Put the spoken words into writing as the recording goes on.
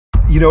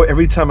You know,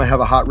 every time I have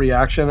a hot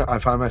reaction, I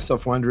find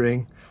myself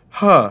wondering,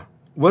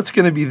 what's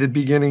going to be the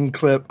beginning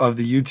clip of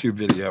the YouTube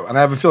video? And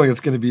I have a feeling it's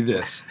going to be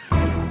this.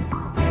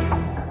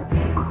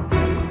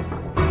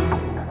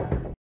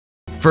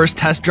 First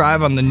test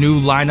drive on the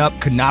new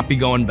lineup could not be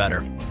going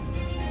better.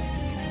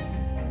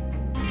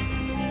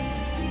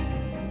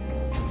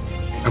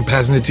 I'm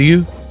passing it to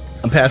you.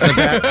 I'm passing it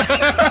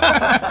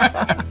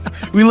back.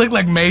 We look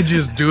like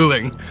mages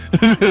dueling.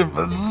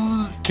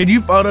 Can you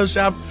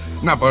Photoshop?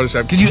 Not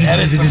Photoshop. Can you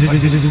edit something?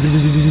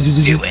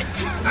 Do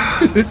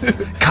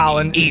it.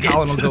 Colin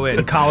will go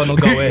in. Colin will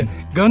go in.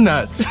 Go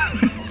nuts.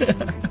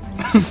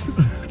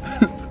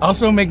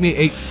 Also make me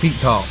 8 feet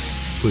tall,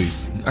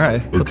 please. All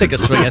right, we'll take a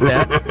swing at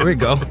that. Here we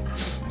go.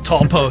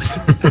 Tall post.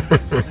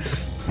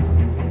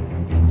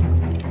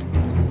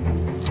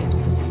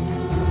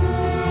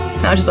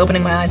 I was just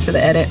opening my eyes for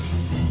the edit.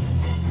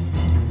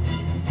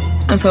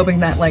 I was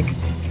hoping that, like,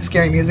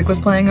 scary music was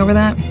playing over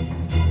that.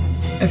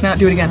 If not,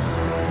 do it again.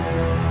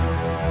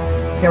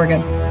 Okay, we're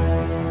good.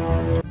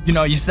 You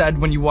know, you said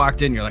when you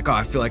walked in, you're like, oh,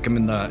 I feel like I'm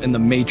in the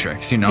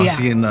Matrix, you know,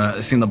 seeing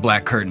the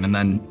black curtain, and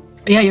then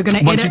you're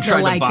gonna once edit you tried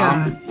the, like, to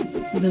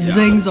bomb, the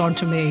zings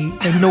onto me,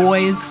 the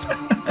noise.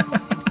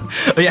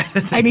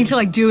 I need to,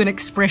 like, do an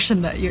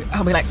expression that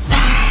I'll be like,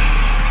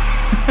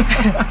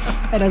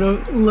 and I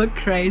don't look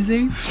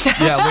crazy.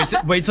 Yeah,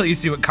 wait till you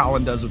see what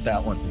Colin does with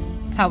that one.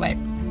 Can't wait.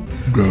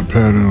 You got a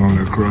pad in on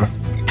that cry.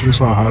 That's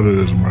how hot it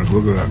is, Mark.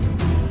 Look at that.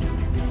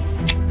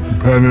 You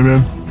patting it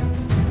in.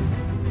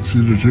 See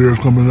the tears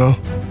coming out?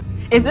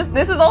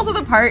 This is also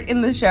the part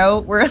in the show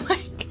where,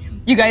 like,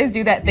 you guys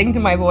do that thing to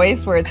my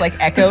voice where it's like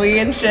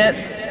echoey and shit.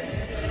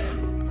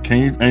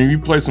 And you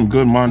play some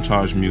good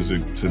montage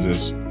music to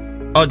this.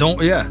 Oh, don't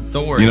worry.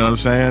 You know what I'm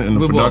saying? In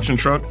the production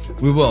truck?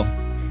 We will.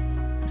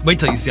 Wait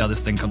till you see how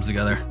this thing comes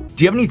together.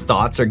 Do you have any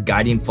thoughts or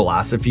guiding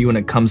philosophy when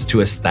it comes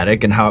to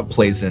aesthetic and how it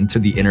plays into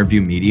the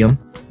interview medium?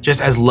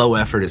 Just as low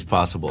effort as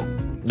possible.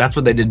 That's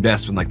what they did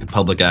best in, like, the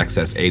public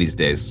access 80s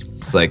days.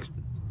 It's like,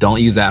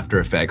 don't use After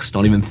Effects,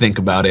 don't even think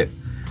about it.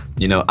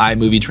 You know,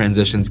 iMovie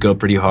transitions go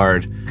pretty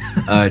hard.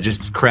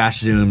 Just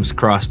crash zooms,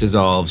 cross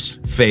dissolves,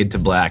 fade to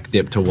black,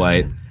 dip to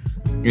white.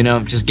 You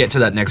know, just get to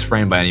that next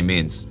frame by any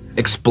means.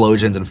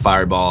 Explosions and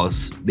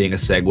fireballs being a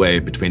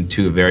segue between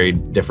two very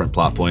different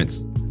plot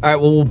points. All right,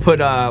 well,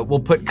 we'll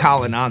put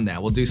Colin on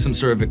that. We'll do some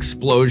sort of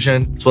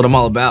explosion. That's what I'm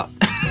all about.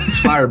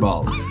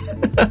 Fireballs.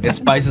 It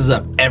spices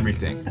up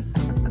everything,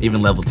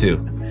 even level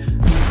 2.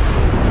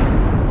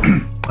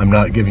 I'm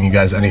not giving you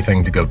guys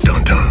anything to go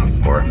dun-dun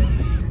for,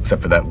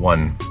 except for that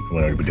one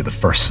when we do the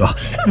first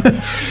sauce.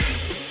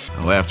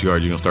 I laughed too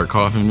hard. You gonna start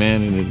coughing,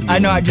 man? And I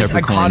know. I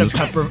caught a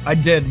pepper. I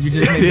did. You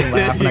just made me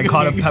laugh, and I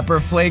caught a pepper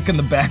flake in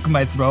the back of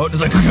my throat. It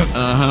was like,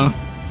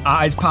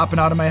 eyes popping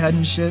out of my head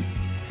and shit.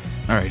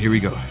 All right, here we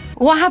go.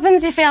 What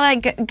happens if it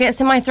like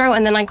gets in my throat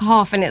and then I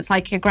cough and it's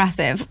like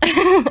aggressive?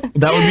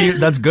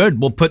 That's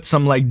good. We'll put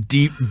some like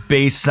deep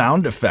bass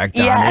sound effect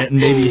on it and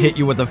maybe hit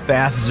you with a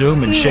fast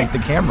zoom and shake the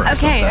camera.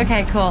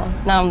 Okay, cool.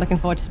 Now I'm looking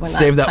forward to when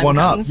save that one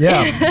comes.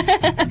 up.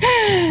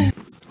 Yeah.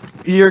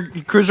 You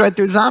cruise right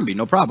through zombie,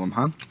 no problem,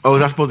 huh? Oh,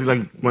 that's supposed to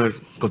be like when it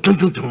goes dun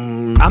dun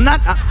dun. I'm not.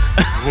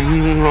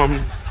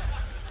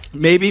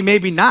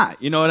 Maybe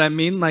not. You know what I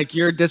mean? Like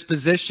your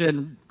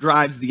disposition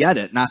drives the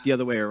edit, not the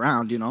other way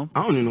around, you know?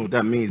 I don't even know what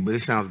that means, but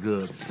it sounds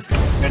good.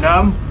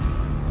 And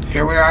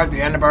here we are at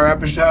the end of our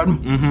episode.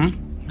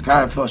 Mm-hmm.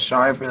 God, I feel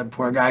sorry for the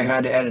poor guy who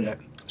had to edit it.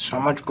 So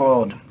much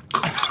gold.